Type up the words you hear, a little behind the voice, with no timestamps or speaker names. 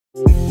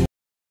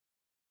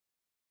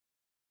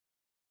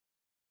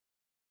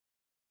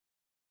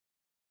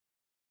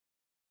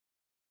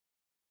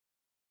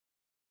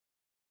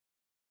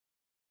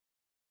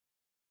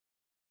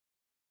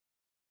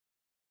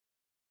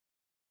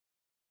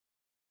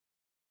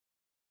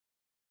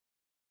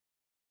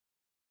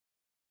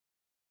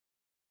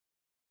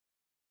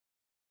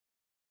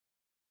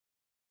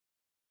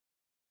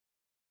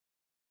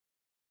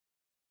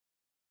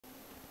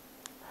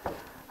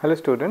Hello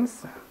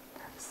students.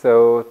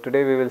 So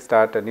today we will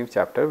start a new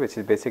chapter which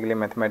is basically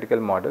mathematical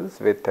models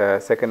with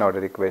second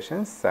order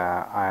equations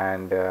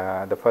and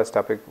the first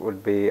topic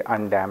would be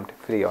undamped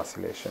free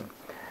oscillation,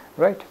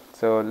 right.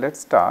 So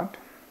let's start.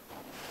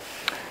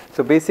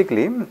 So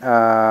basically in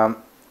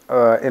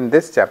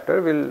this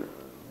chapter we will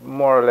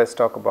more or less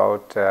talk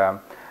about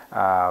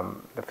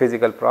the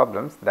physical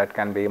problems that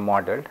can be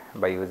modeled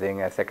by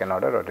using a second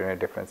order ordinary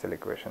differential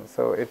equation.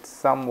 So it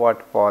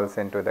somewhat falls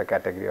into the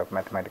category of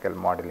mathematical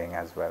modeling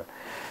as well,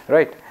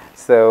 right.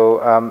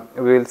 So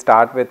we will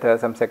start with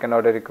some second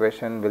order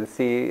equation. We will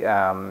see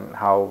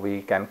how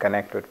we can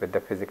connect it with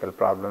the physical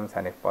problems,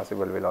 and if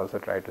possible we will also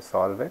try to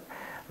solve it,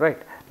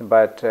 right.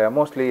 But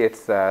mostly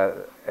it's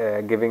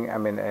giving,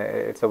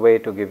 it's a way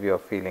to give you a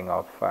feeling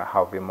of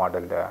how we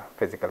model the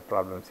physical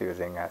problems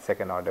using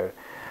second order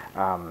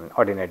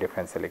ordinary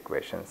differential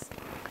equations.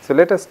 So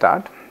let us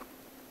start.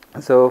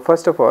 So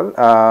first of all,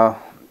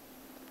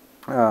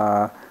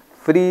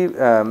 free,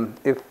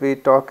 if we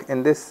talk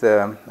in this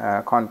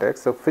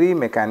context, so free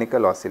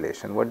mechanical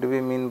oscillation, what do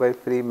we mean by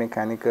free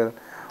mechanical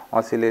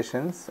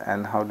oscillations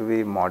and how do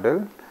we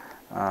model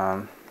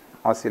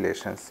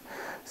oscillations?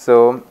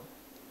 So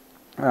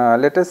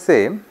let us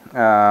say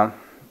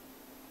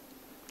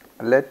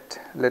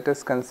let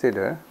us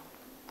consider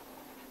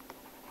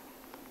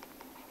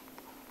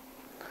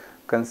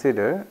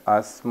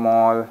a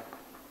small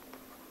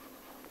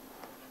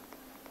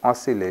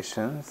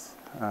oscillations,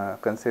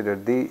 consider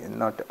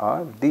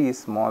these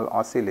small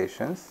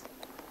oscillations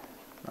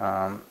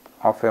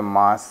of a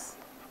mass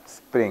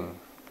spring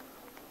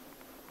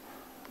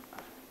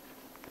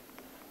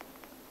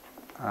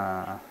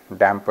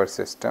damper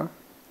system,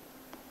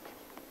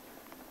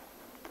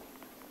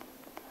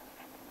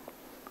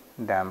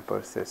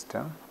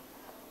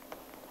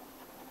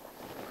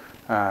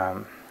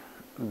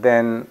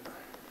 then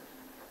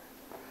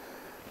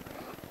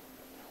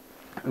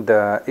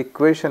the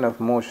equation of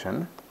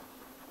motion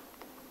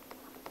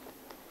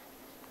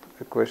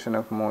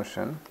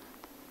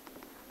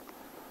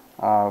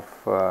of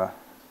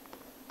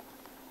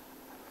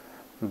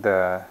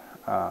the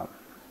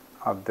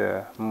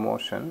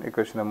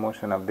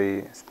motion of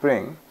the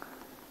spring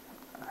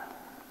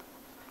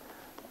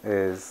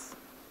is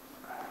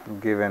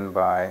given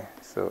by,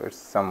 so it's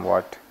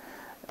somewhat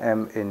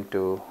m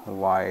into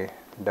y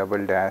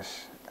double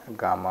dash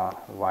gamma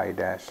y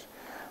dash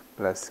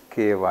plus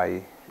ky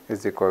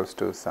is equals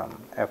to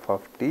some f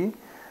of t,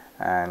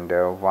 and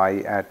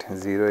y at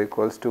 0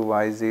 equals to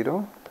y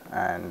 0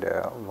 and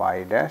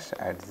y dash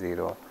at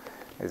 0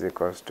 is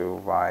equals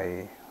to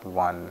y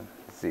 1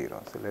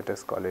 0. So let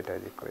us call it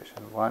as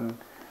equation 1,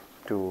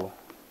 2,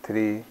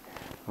 3,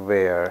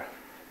 where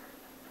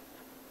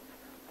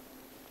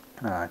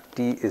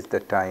t is the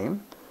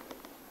time.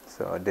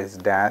 So this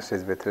dash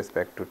is with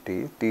respect to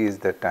t is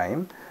the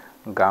time,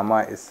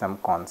 gamma is some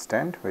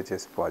constant which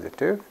is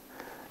positive,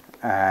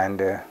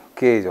 and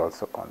k is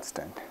also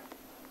constant.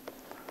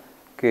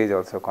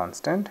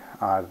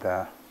 Are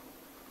the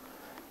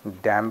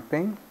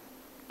damping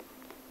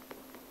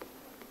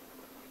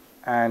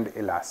and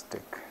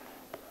elastic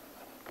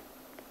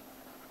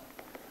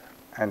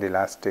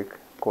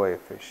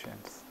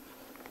coefficients,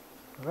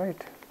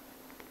 right,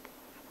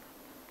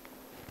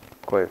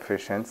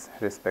 coefficients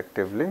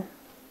respectively,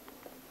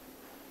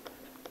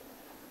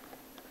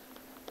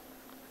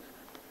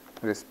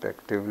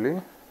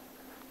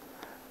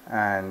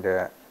 and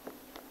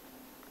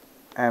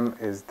m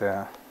is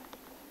the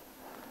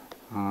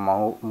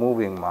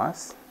moving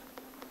mass,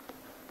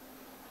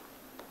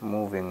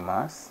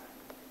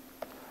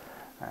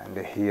 and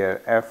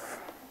here f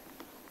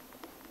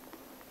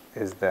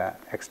is the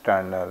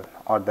external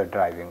or the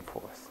driving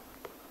force,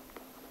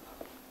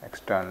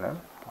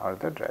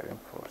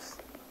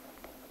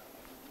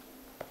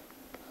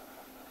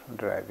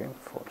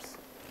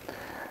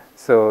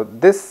 So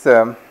this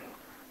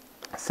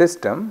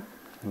system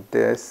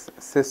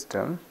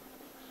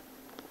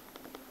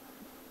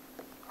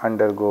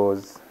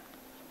undergoes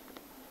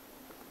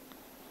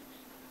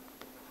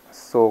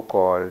so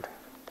called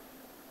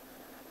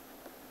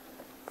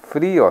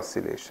free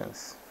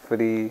oscillations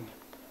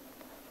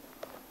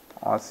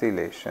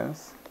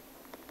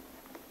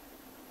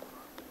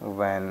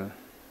when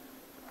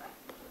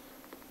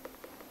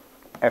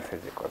f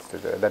is equals to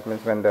 0. That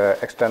means when the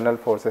external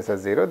forces are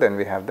 0, then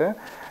we have the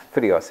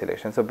free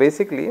oscillation. So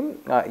basically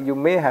you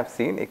may have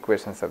seen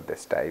equations of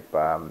this type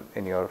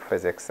in your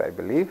physics, I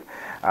believe,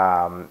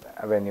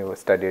 when you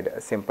studied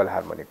simple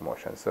harmonic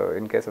motion. So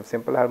in case of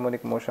simple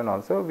harmonic motion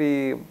also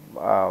we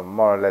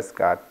more or less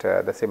got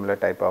the similar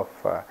type of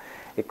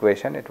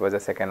equation. It was a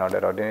second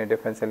order ordinary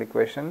differential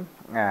equation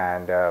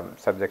and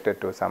subjected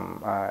to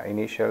some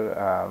initial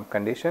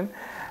condition,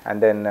 and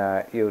then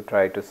you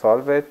try to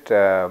solve it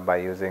by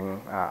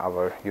using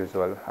our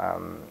usual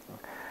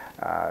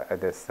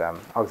this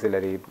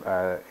auxiliary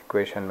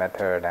equation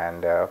method,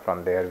 and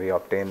from there we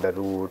obtain the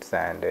roots,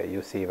 and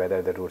you see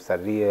whether the roots are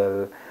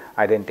real,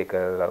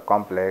 identical or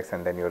complex,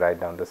 and then you write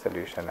down the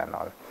solution and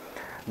all.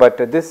 But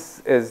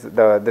this is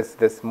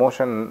this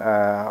motion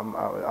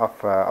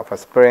of a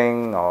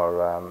spring,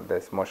 or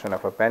this motion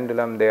of a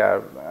pendulum. They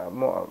are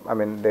I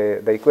mean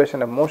the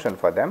equation of motion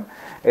for them,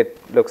 it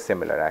looks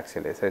similar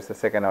actually. So it's a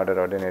second order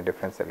ordinary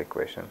differential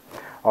equation,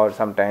 or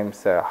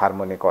sometimes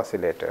harmonic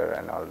oscillator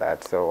and all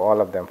that. So all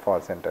of them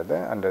falls into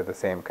under the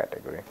same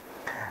category,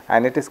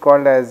 and it is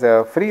called as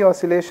free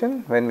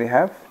oscillation when we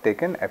have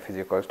taken f is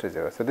equals to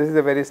 0. So this is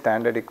a very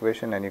standard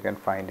equation, and you can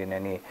find in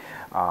any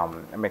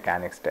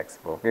mechanics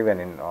textbook, even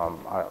in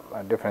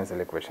a differential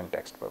equation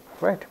textbook,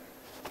 right.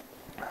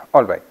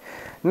 All right.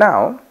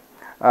 Now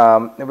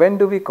when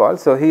do we call?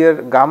 So here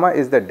gamma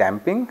is the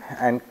damping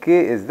and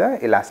k is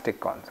the elastic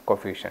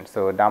coefficient.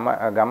 So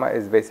gamma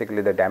is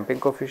basically the damping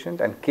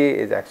coefficient, and k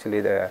is actually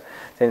the,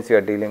 since you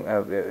are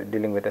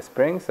dealing with a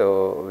spring,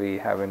 so we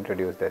have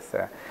introduced this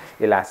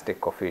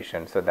elastic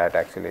coefficient. So that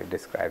actually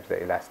describes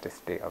the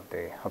elasticity of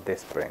the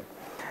spring.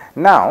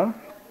 Now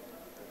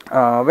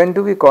when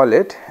do we call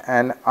it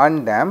an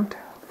undamped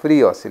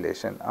free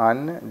oscillation?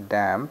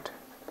 Undamped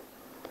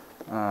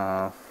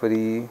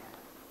free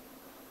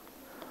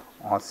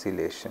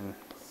oscillations.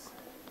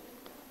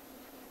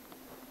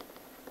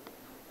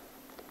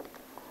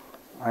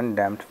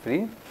 Undamped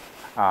free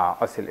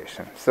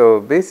oscillation. So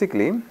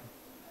basically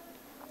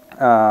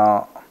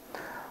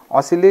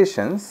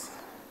oscillations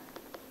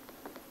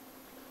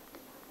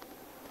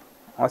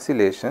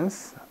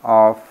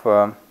of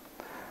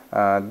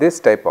this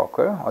type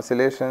occur.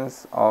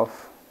 Oscillations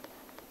of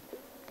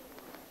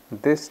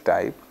this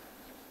type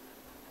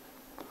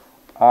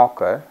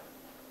occur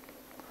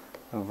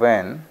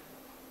when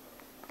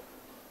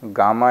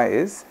gamma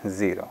is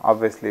 0.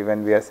 Obviously,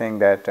 when we are saying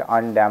that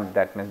undamped,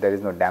 that means there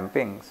is no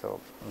damping. So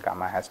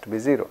gamma has to be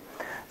 0.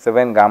 So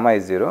when gamma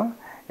is 0,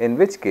 in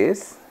which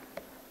case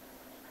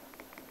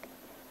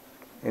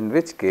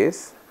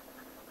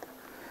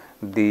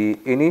the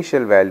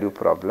initial value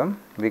problem,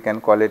 we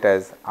can call it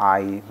as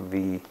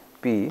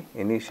IVP,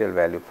 initial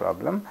value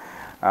problem.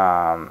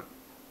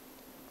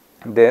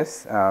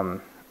 This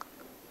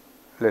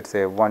let us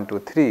say 1 2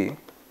 3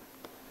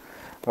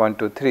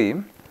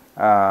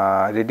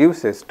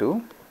 reduces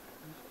to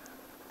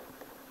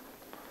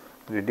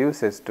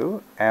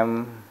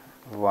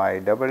my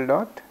double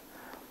dot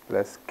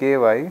plus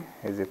ky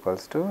is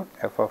equals to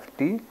f of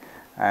t,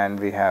 and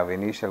we have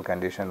initial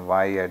condition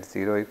y at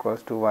 0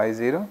 equals to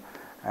y0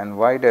 and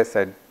y dash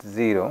at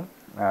 0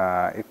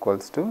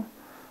 equals to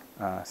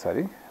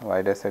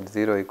y dash at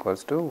 0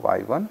 equals to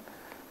y1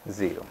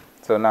 0.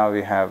 So now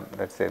we have,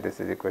 let us say this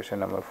is equation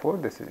number 4,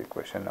 this is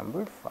equation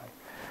number 5,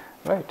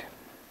 right.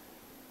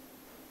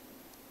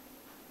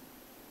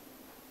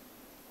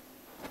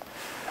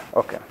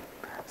 Okay.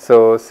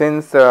 So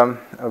since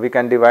we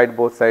can divide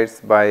both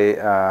sides by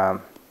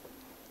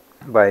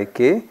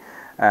k,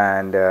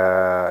 and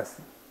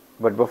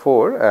but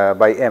before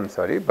by m,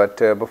 sorry, but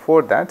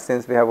before that,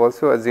 since we have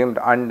also assumed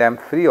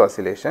undamped free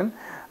oscillation,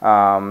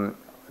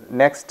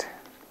 next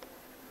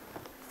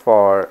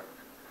for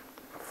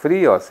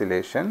free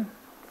oscillations,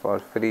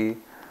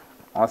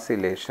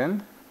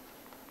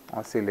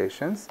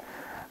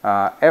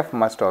 f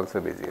must also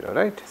be 0,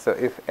 right. So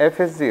if f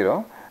is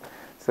 0,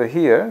 so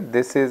here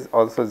this is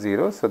also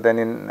 0. So then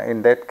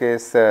in that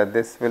case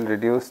this will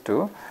reduce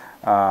to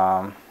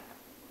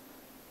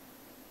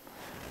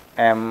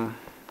m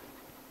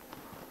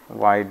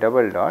y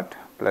double dot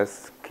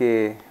plus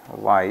k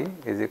y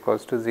is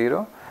equals to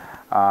 0.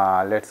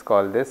 Let us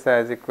call this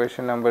as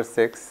equation number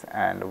 6,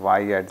 and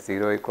y at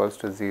 0 equals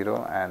to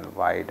 0 and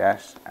y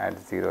dash at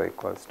 0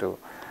 equals to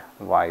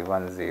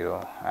y1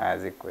 0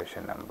 as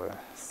equation number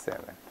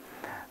 7.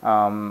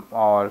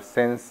 Or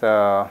since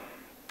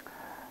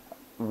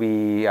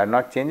we are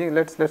not changing,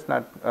 let's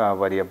not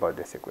worry about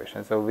this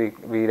equation. So we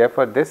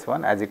refer this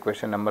one as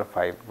equation number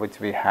 5, which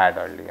we had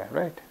earlier,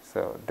 right.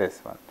 So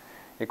this one,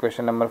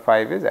 equation number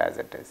 5 is as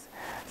it is.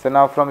 So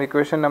now from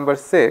equation number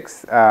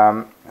 6,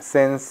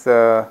 since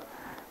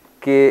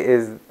k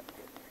is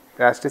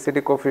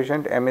elasticity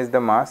coefficient, m is the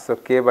mass, so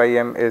k by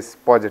m is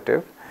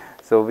positive.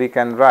 So we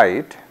can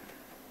write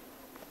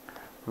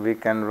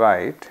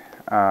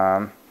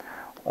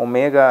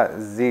omega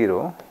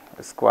 0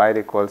 square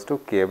equals to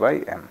k by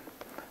m.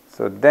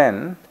 So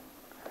then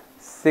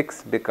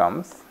 6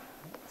 becomes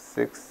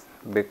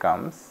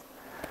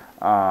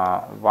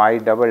y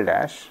double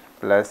dash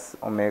plus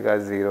omega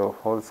 0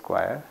 whole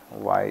square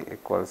y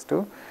equals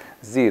to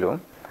 0.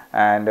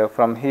 And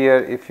from here,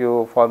 if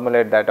you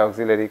formulate that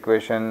auxiliary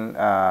equation,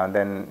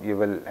 then you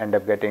will end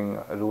up getting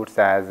roots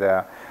as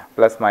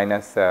plus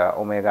minus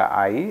omega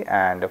I,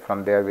 and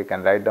from there we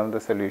can write down the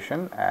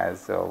solution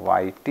as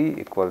yt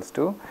equals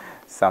to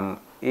some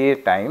a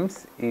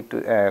times e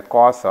to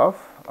cos of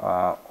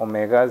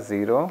omega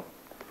 0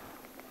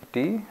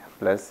 t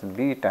plus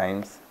b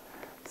times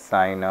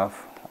sine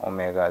of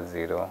omega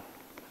 0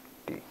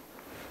 t,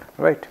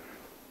 right,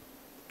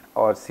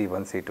 or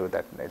C1 C2,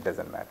 that it does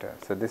not matter.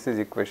 So this is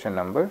equation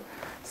number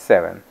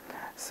 7.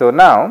 So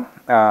now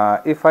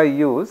if I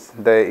use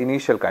the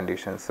initial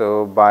condition,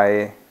 so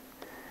by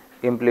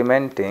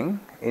implementing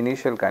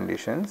initial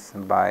conditions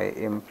by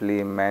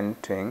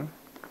implementing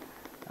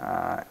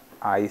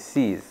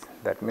ICs,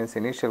 that means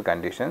initial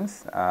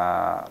conditions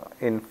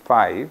in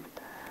 5,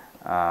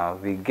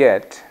 we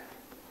get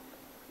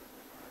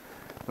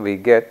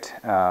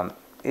A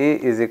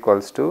is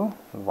equals to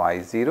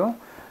y0,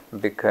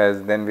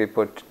 because then we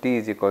put t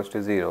is equals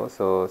to 0.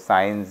 So,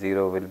 sin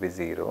 0 will be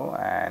 0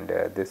 and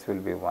this will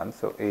be 1.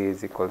 So, A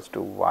is equals to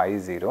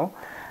y0,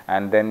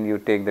 and then you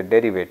take the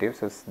derivative.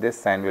 So, this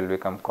sin will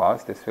become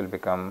cos, this will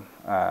become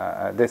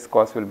this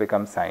cos will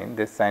become sin,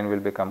 this sin will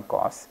become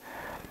cos,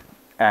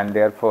 and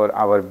therefore,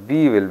 our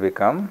B will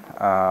become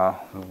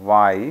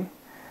y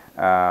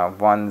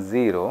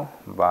 10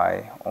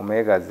 by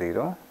omega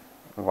 0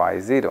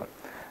 y0.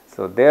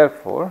 So,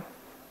 therefore,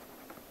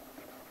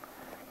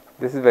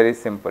 this is very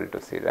simple to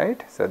see,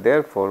 right. So,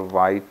 therefore,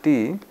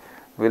 yt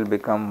will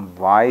become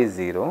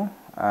y0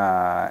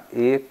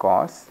 A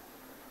cos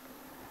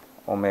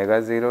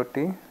omega 0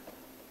 t,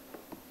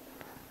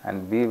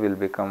 and B will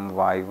become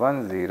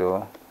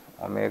y10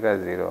 omega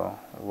 0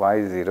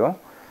 y0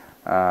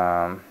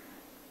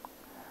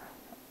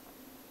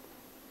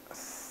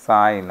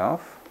 sin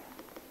of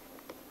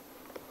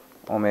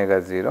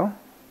omega 0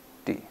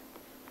 t.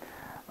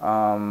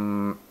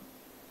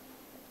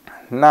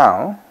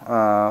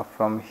 Now,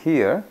 from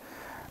here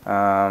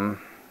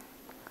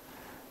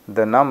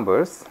the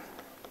numbers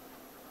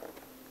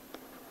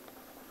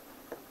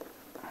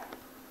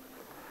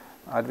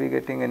are we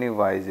getting any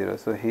y0.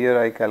 So, here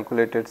I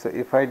calculated. So,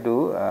 if I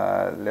do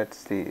let us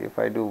see, if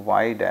I do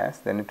y dash,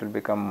 then it will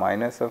become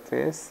minus of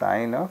a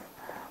sin of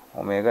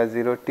omega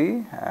 0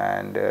 t,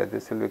 and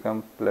this will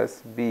become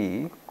plus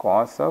b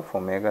cos of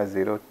omega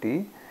 0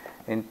 t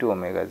into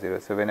omega 0.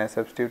 So, when I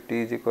substitute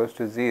t is equals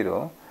to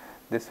 0,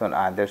 this one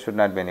there should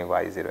not be any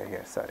y0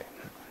 here, sorry.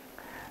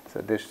 So,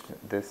 this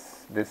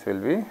will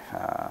be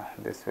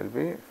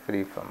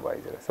free from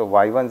y0. So,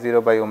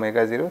 y10 by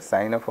omega 0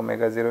 sin of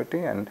omega 0 t,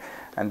 and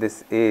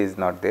this a is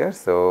not there.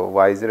 So,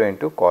 y0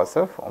 into cos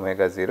of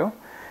omega 0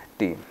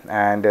 t,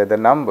 and the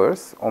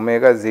numbers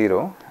omega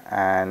 0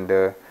 and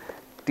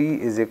t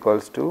is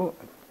equals to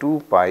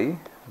 2 pi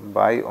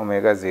by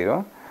omega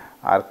 0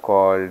 are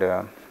called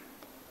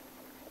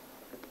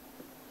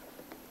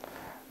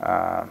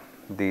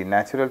the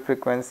natural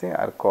frequency,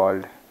 are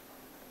called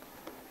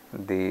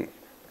the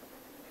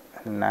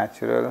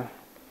natural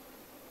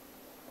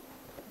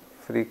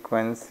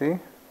frequency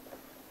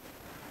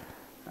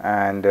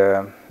and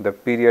the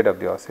period of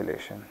the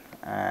oscillation,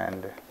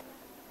 and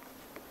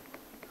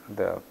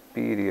the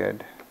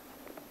period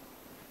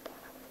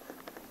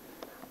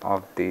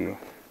of the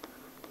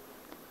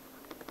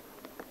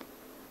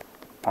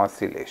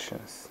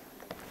oscillations,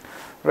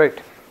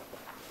 right.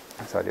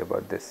 Sorry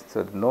about this.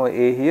 So, no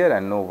a here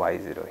and no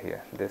y0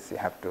 here, this you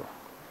have to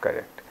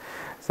correct.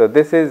 So,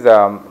 this is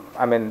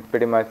I mean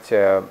pretty much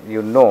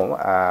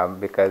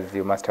because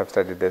you must have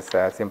studied this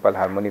simple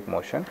harmonic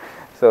motion.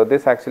 So,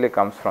 this actually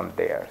comes from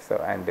there. So,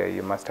 and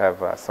you must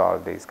have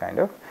solved these kind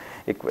of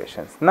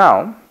equations.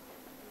 Now,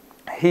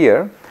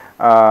 here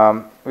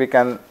we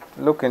can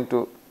look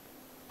into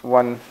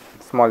one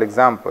small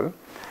example,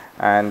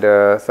 and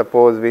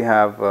suppose we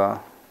have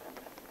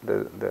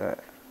the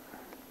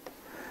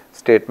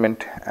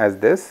statement as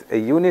this: a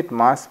unit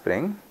mass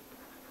spring,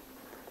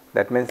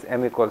 that means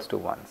m equals to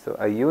 1. So,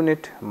 a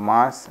unit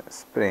mass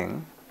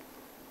spring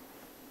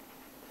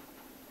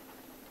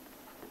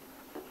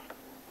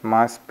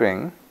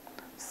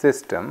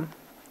system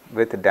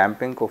with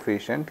damping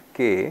coefficient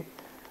k,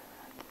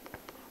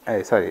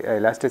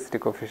 elasticity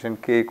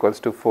coefficient k equals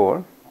to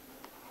 4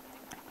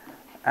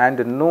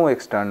 and no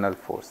external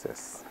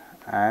forces,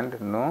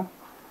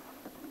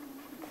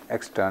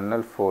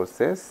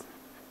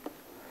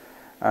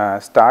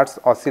 starts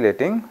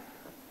oscillating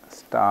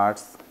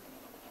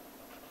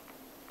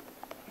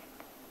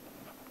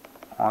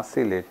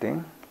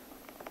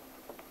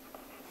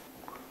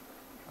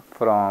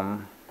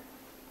from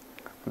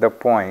the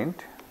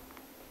point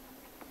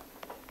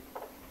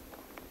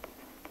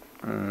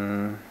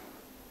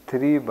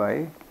 3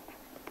 by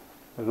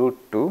root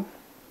 2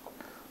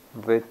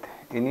 with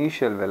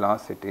initial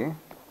velocity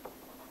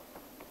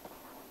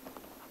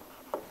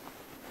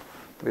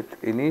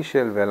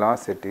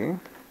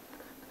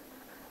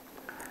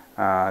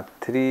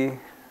 3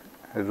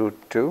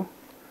 root 2.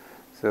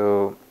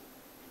 So,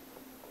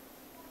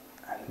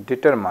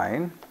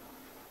 determine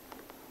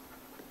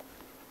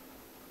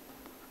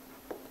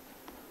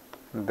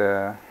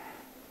the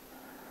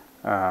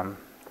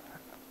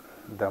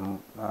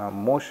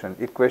motion,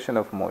 equation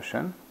of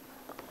motion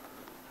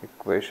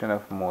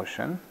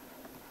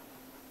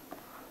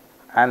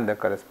and the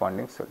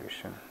corresponding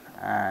solution,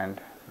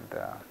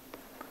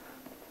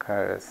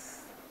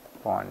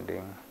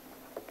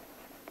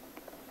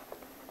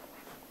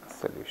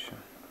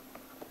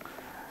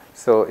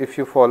 So, if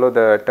you follow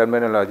the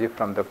terminology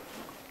from the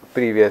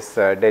previous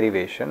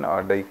derivation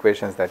or the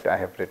equations that I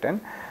have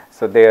written,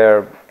 So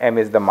there m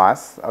is the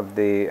mass of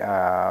the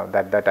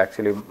that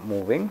actually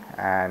moving,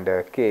 and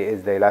k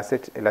is the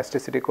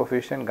elasticity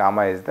coefficient,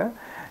 gamma is the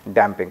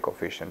damping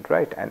coefficient,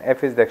 right, and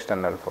f is the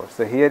external force.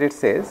 So here it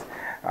says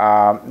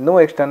no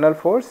external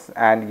force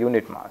and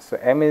unit mass. So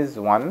m is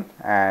 1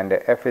 and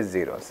f is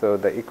 0. So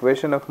the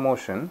equation of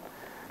motion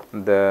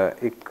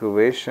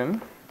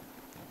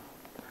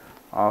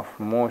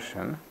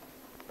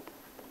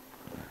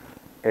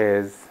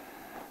is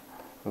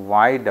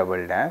y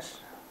double dash,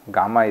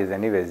 gamma is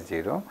anyways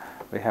 0,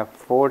 we have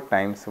 4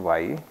 times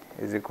y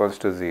is equals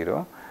to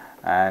 0,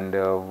 and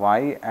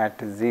y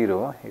at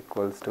 0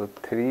 equals to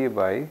 3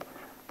 by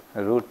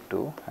root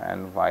 2,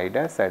 and y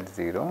dash at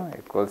 0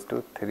 equals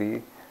to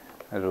 3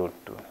 root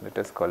 2. Let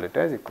us call it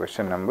as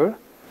equation number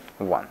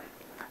 1.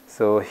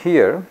 So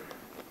here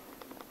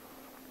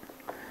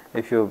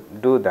if you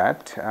do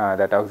that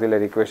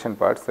auxiliary equation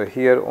part, so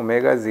here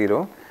omega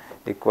 0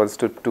 equals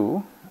to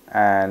 2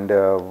 and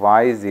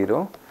y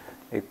 0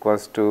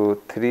 equals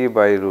to 3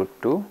 by root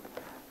 2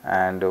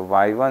 and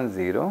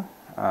y10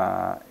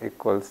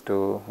 equals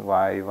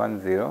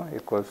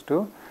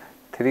to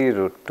 3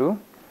 root 2.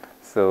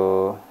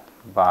 So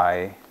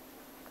by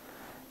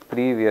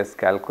previous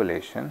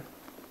calculation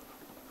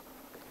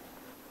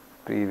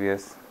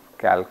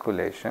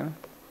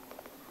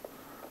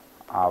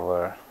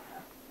our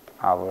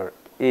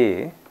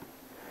A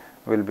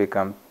will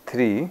become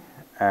 3,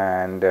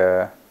 and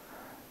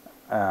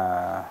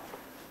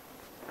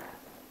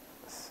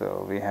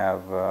so we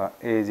have A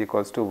is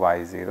equals to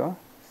y0.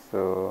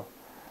 So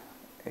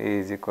A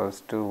is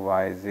equals to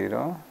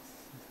y0.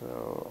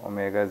 So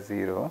omega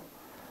 0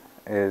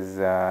 is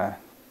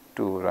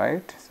 2,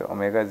 right? So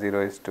omega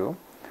 0 is 2.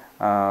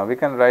 We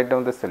can write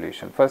down the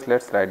solution. First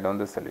let us write down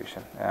the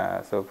solution.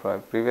 So for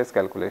previous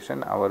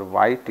calculation, our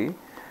yt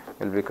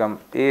will become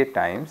A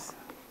times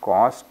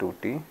cos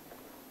 2t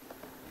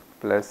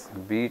plus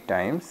b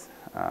times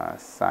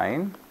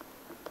sin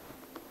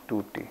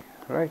 2t,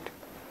 right.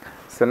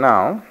 So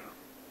now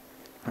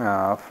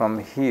from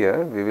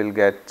here we will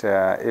get,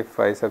 if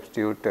I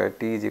substitute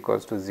t is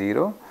equals to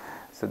 0,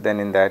 so then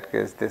in that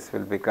case this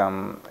will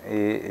become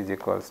A is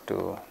equals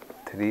to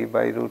 3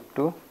 by root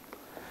 2,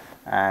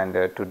 and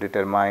to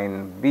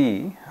determine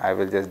b I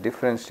will just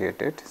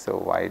differentiate it. So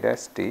y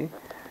dash t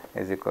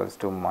is equals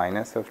to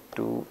minus of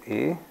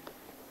 2a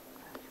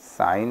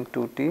sin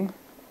 2t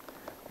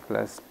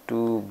plus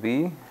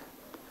 2b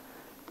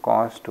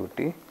cos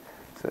 2t.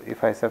 So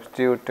if I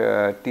substitute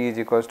t is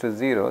equals to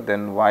 0,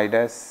 then y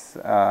dash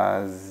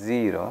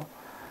 0,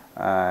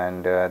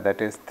 and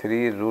that is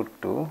 3 root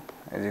 2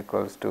 is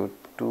equals to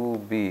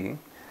 2b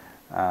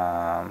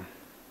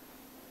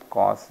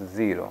cos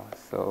 0.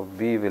 So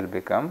b will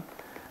become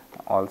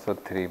also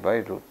 3 by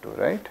root 2,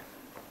 right.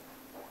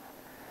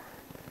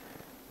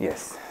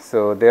 Yes.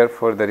 So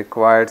therefore the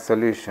required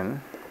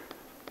solution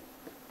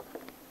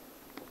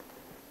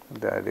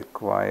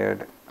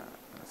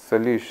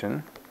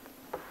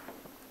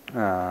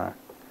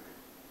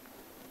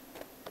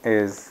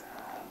is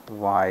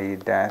y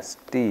dash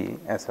t,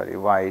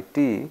 yt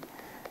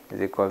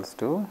is equals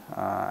to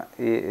A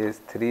is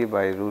 3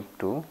 by root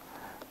 2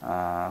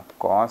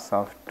 cos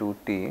of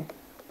 2t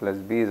plus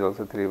b is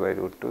also 3 by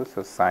root 2.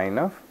 So sin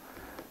of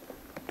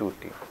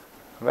 2t,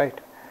 right.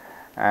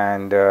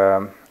 And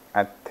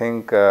I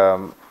think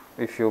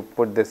if you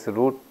put this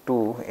root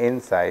 2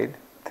 inside,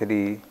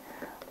 3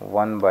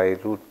 1 by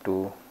root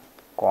 2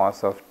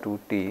 cos of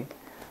 2t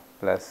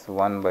plus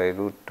 1 by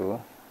root 2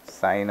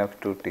 sin of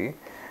 2t,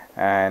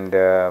 and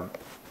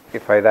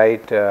if I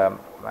write,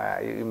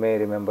 you may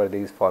remember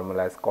these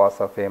formulas, cos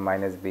of a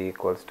minus b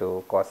equals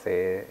to cos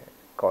a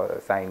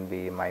sin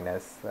b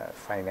minus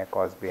sin a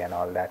cos b and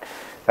all that.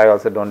 So I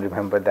also do not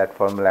remember that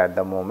formula at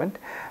the moment,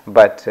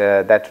 but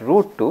that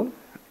root 2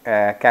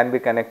 can be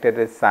connected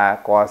with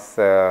cos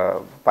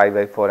pi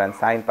by 4 and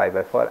sin pi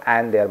by 4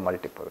 and their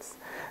multiples.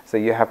 So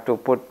you have to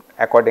put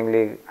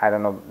accordingly, I do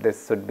not know,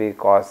 this should be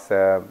cos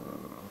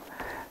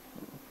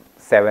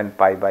 7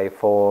 pi by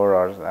 4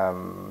 or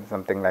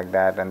something like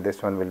that, and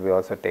this one will be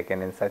also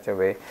taken in such a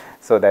way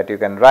so that you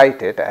can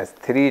write it as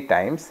 3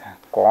 times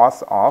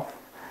cos of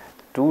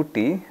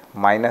 2t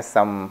minus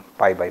some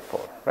pi by 4,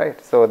 right.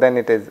 So then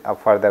it is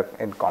further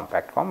in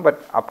compact form,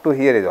 but up to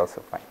here is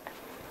also fine,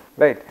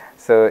 right.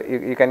 So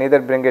you can either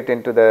bring it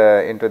into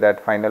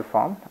that final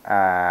form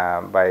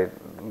by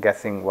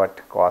guessing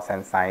what cos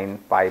and sin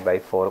pi by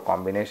 4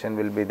 combination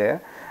will be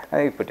there,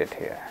 and you put it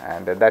here,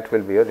 and that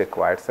will be your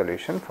required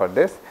solution for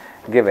this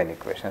given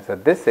equation. So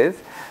this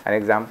is an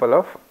example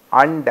of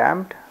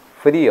undamped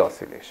free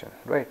oscillation,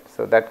 right.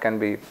 So that can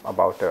be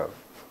about a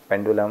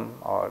pendulum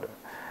or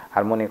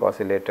harmonic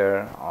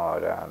oscillator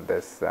or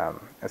this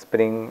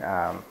spring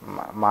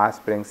mass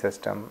spring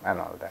system and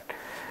all that.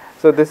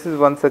 So this is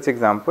one such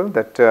example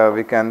that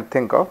we can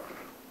think of,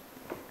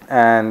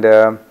 and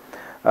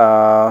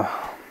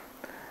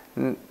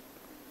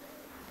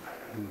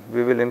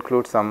we will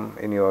include some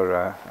in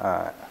your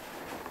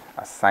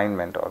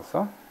assignment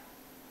also.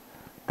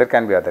 There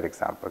can be other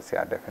examples,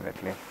 yeah,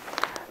 definitely.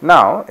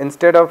 Now,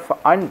 instead of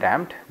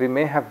undamped, we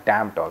may have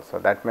damped also.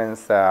 That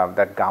means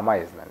that gamma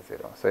is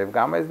non-zero. So, if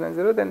gamma is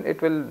non-zero, then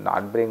it will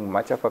not bring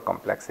much of a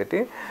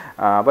complexity,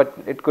 but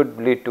it could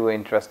lead to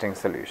interesting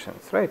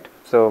solutions, right.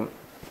 So,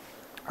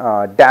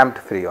 damped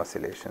free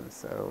oscillations.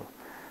 So,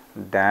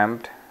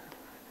 damped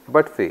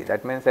but free,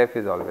 that means f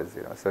is always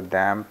 0. So,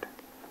 damped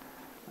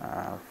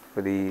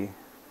free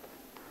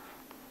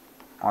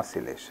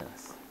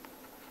oscillations.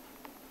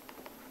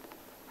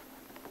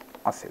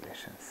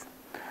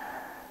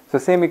 So,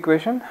 same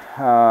equation,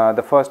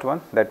 the first one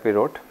that we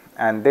wrote,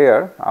 and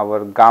there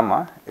our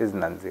gamma is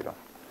non-zero.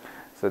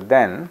 So,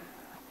 then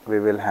we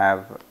will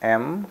have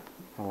m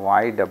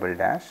y double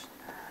dash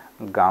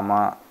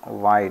gamma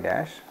y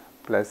dash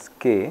plus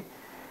k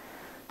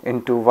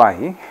into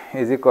y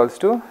is equals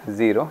to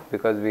 0,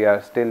 because we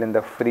are still in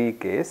the free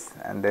case,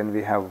 and then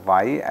we have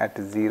y at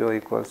 0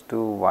 equals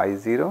to y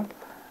 0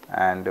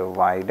 and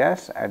y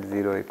dash at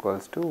 0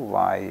 equals to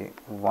y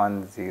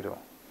 1 0.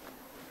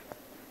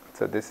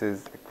 So, this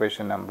is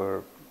equation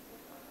number,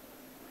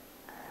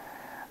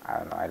 I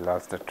don't know, I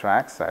lost the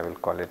track, so I will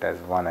call it as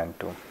 1 and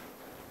 2.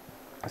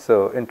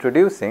 So,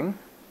 introducing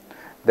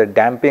the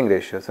damping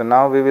ratio. So,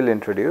 now we will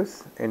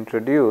introduce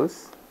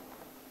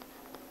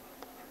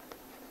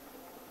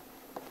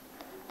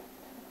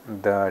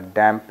the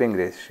damping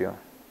ratio.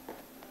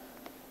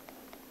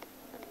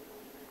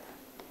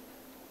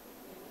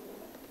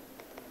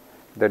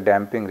 The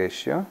damping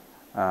ratio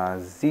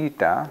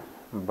zeta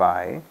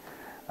by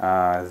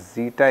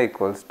zeta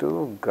equals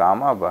to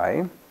gamma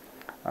by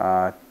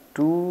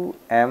 2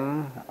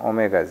 m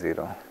omega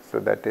 0.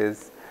 So, that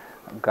is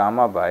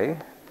gamma by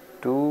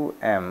 2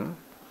 m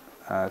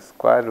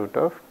square root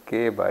of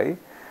k by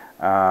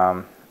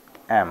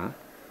m.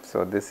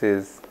 So, this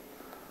is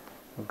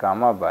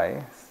gamma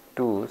by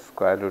 2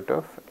 square root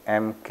of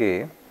m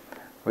k,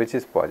 which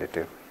is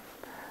positive.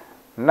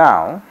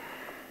 Now,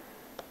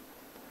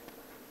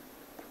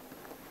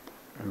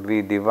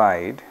 we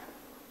divide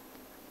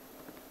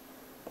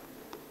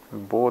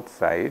both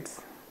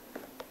sides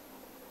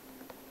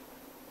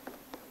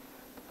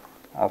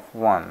of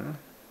 1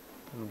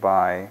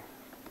 by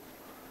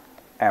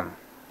m,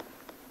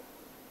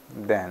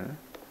 then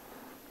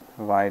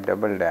y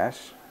double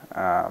dash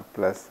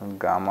plus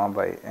gamma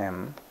by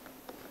m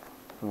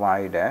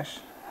y dash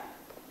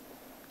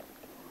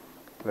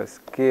plus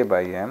k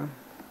by m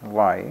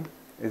y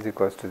is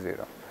equals to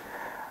 0,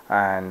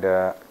 and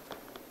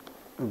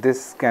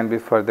this can be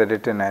further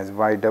written as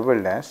y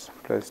double dash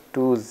plus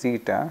 2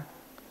 zeta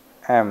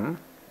m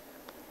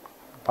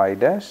y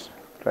dash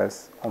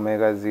plus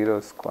omega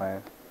 0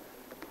 square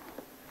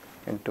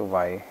into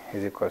y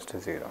is equals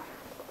to 0,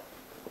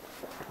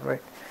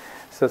 right.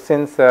 So,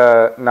 since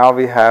now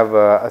we have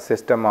a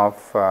system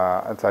of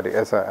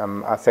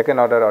a second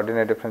order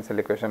ordinary differential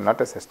equation, not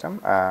a system,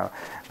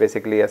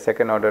 basically a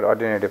second order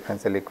ordinary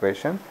differential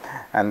equation,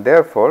 and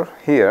therefore,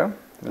 here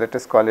let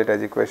us call it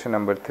as equation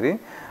number 3.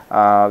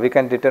 We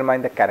can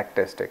determine the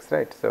characteristics,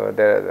 right. So,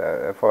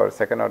 there for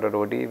second order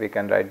ODE we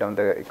can write down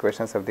the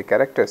equations of the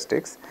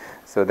characteristics.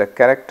 So, the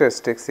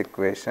characteristics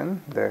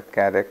equation, the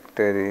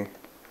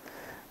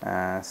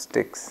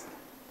characteristics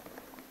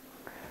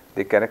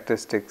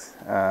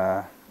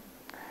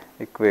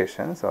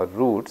equations or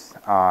roots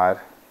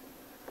are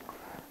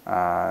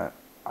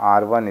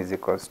R1 is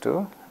equals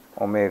to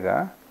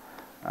omega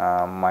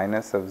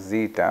minus of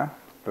zeta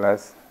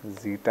plus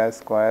zeta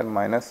square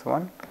minus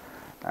 1,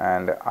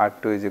 and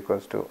R2 is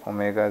equals to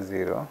omega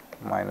 0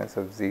 minus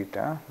of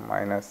zeta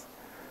minus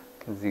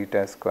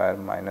zeta square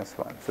minus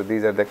 1. So,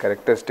 these are the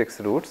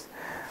characteristics roots,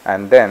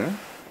 and then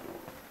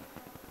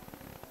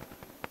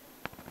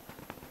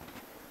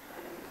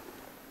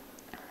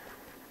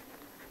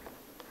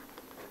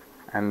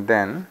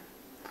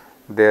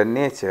their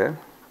nature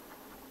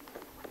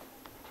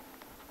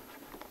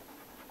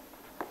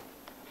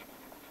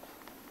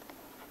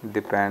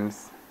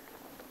depends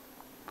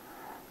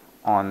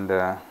on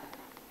the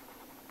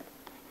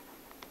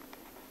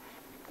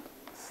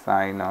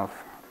sign of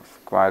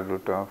square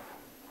root of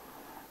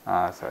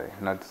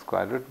not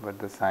square root, but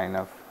the sign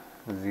of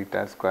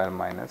zeta square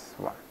minus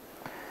 1.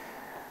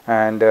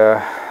 And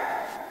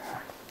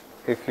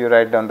if you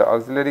write down the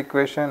auxiliary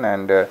equation,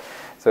 and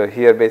so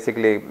here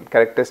basically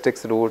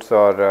characteristics roots,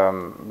 or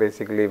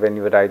basically when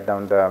you write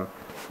down the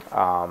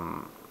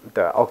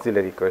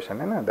auxiliary equation,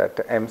 that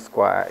m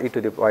square e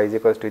to the y is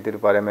equals to e to the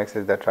power mx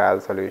is the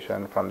trial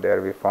solution. From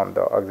there we form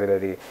the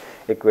auxiliary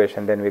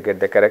equation, then we get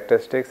the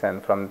characteristics,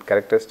 and from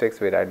characteristics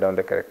we write down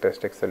the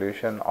characteristic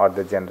solution or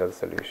the general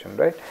solution,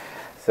 right.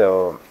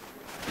 So,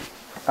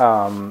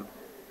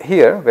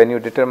 here when you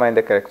determine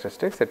the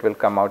characteristics, it will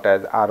come out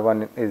as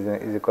R1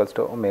 is equals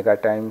to omega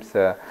times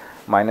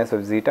minus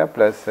of zeta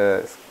plus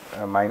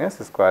minus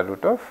square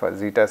root of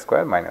zeta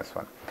square minus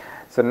 1.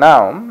 So,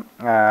 now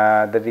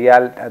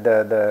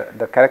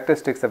the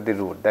characteristics of the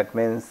root, that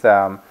means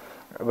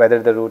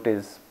whether the root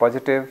is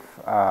positive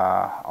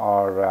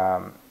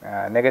or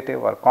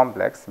negative or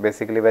complex,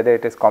 basically whether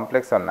it is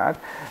complex or not,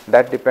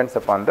 that depends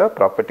upon the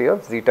property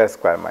of zeta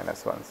square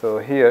minus 1. So,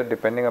 here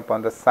depending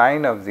upon the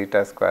sign of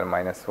zeta square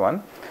minus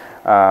 1,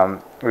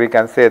 we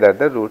can say that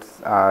the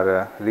roots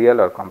are real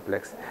or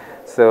complex.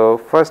 So,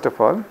 first of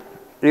all,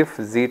 if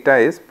zeta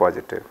is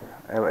positive,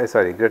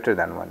 greater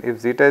than 1, if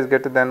zeta is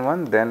greater than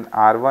 1, then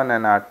R1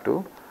 and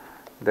R2,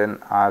 then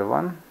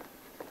R1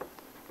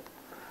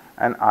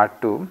 and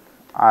R2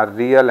 are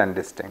real and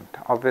distinct,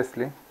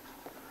 obviously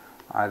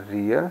are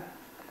real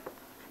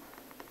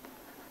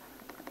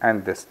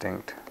and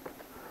distinct,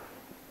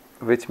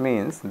 which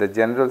means the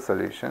general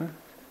solution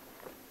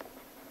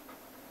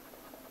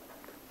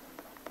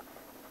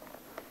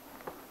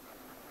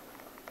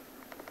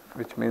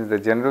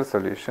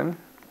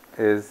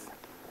is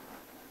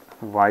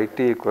yt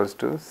equals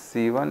to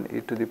C1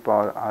 e to the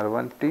power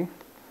R1t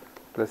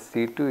plus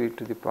C2 e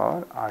to the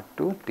power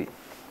R2t,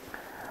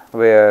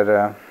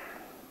 where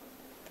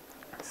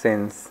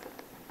since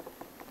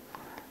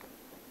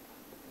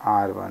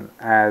R1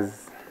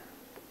 as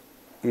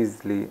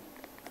easily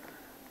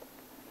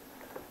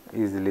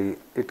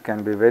it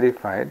can be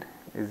verified,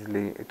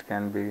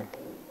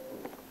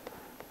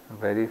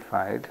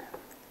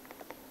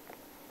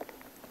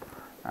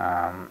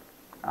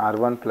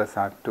 R1 plus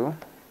R2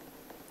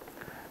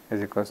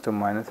 is equals to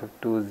minus of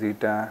 2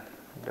 zeta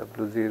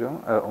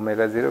W0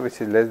 omega 0,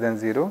 which is less than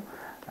 0,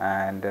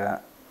 and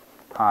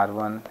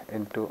R1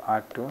 into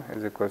R2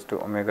 is equals to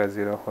omega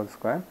 0 whole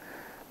square,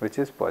 which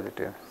is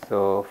positive.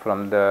 So,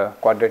 from the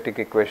quadratic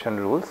equation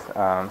rules,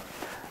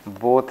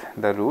 both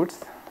the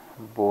roots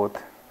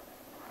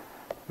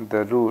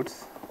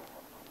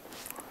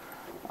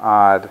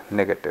are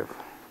negative.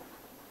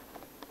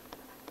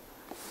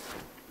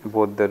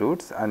 Both the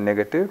roots are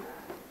negative,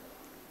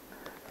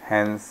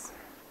 hence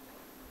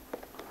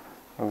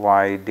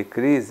y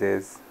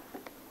decreases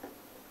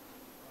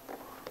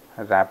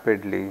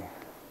rapidly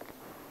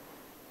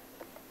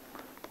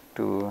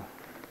to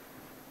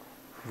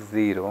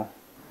 0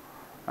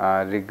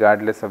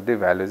 regardless of the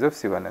values of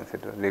C1 and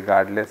C2,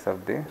 regardless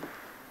of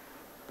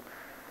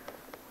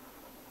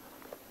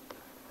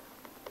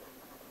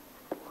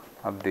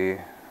the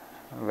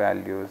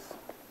values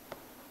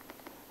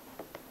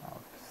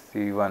of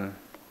C1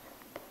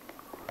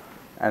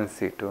 and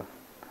C2,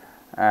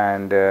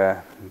 and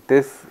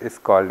this is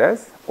called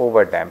as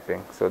over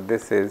damping. So,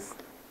 this is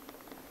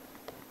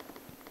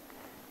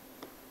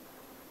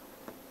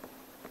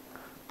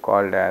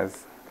called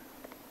as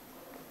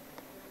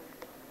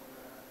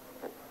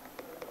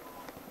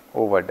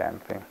over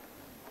damping,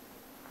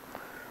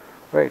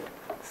 right.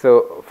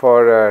 So,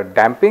 for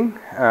damping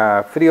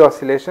free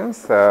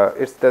oscillations,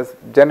 it's the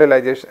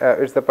generalization,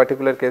 it's the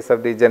particular case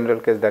of the general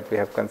case that we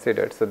have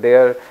considered. So,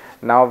 there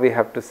now we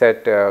have to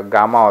set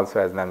gamma also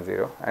as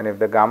non-zero, and if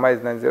the gamma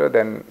is non-zero,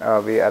 then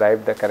we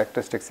arrive the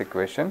characteristics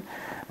equation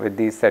with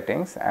these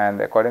settings,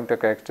 and according to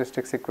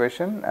characteristics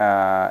equation,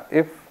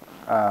 if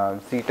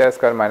zeta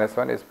square minus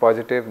 1 is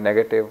positive,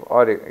 negative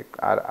or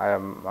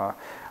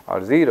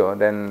 0,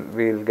 then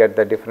we will get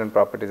the different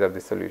properties of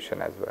the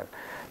solution as well.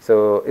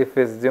 So, if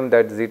we assume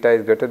that zeta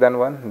is greater than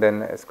 1,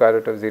 then square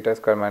root of zeta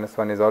square minus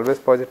 1 is always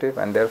positive,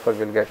 and therefore,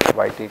 we will get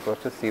yt equals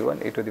to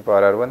C1 e to the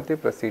power R1t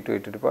plus C2 e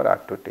to the power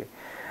R2t,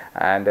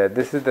 and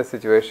this is the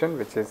situation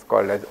which is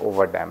called as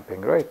over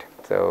damping, right.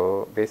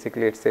 So,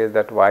 basically it says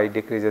that y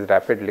decreases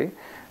rapidly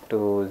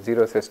to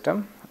 0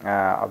 system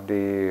of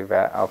the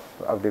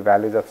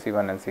values of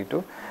C1 and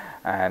C2,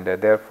 and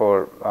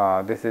therefore,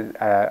 this is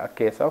a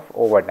case of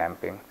over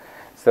damping.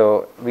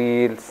 So,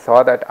 we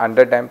saw that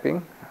under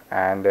damping,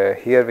 and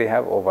here we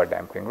have over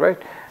damping,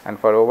 right, and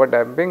for over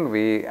damping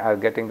we are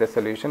getting the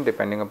solution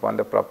depending upon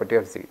the property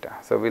of zeta.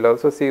 So, we will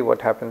also see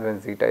what happens when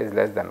zeta is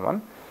less than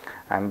 1,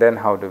 and then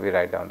how do we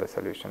write down the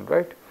solution,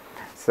 right.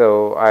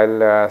 So, I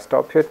will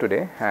stop here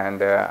today,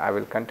 and I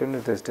will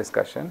continue this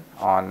discussion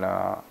on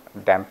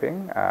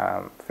damping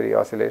free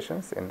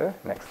oscillations in the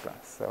next class.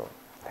 So,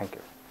 thank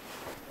you.